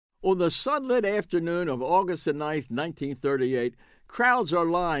On the sunlit afternoon of August the 9th, 1938, crowds are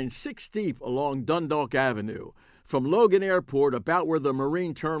lined 6 deep along Dundalk Avenue, from Logan Airport, about where the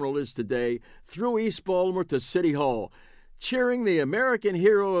Marine Terminal is today, through East Baltimore to City Hall, cheering the American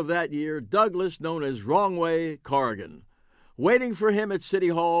hero of that year, Douglas, known as Wrong Way Corrigan. Waiting for him at City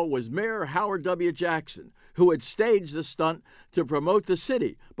Hall was Mayor Howard W. Jackson, who had staged the stunt to promote the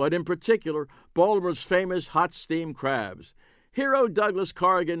city, but in particular, Baltimore's famous hot steam crabs. Hero Douglas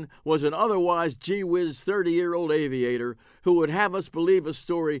Corrigan was an otherwise gee-whiz 30-year-old aviator who would have us believe a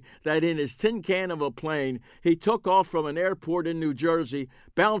story that in his tin can of a plane, he took off from an airport in New Jersey,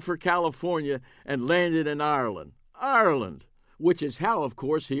 bound for California, and landed in Ireland. Ireland! Which is how, of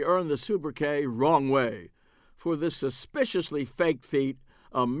course, he earned the sobriquet Wrong Way. For this suspiciously fake feat,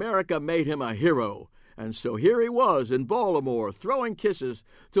 America made him a hero. And so here he was in Baltimore, throwing kisses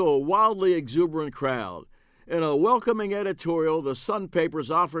to a wildly exuberant crowd. In a welcoming editorial, the Sun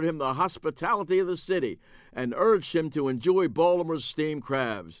papers offered him the hospitality of the city and urged him to enjoy Baltimore's steamed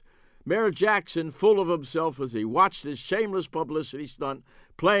crabs. Mayor Jackson, full of himself as he watched his shameless publicity stunt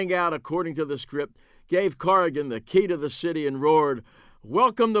playing out according to the script, gave Corrigan the key to the city and roared,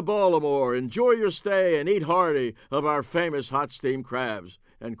 "Welcome to Baltimore. Enjoy your stay and eat hearty of our famous hot steamed crabs."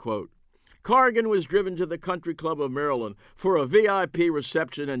 End quote. Corrigan was driven to the Country Club of Maryland for a VIP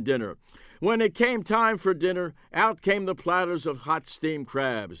reception and dinner. When it came time for dinner, out came the platters of hot steamed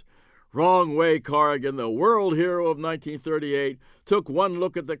crabs. Wrong Way Corrigan, the world hero of 1938, took one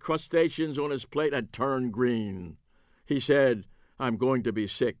look at the crustaceans on his plate and turned green. He said, "I'm going to be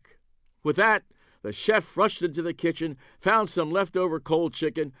sick." With that, the chef rushed into the kitchen, found some leftover cold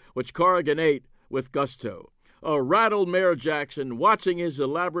chicken, which Corrigan ate with gusto. A rattled Mayor Jackson, watching his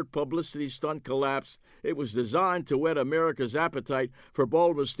elaborate publicity stunt collapse, it was designed to whet America's appetite for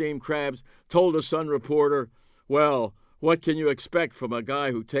Baltimore steamed crabs, told a Sun reporter, "Well, what can you expect from a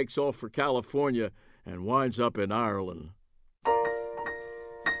guy who takes off for California and winds up in Ireland?"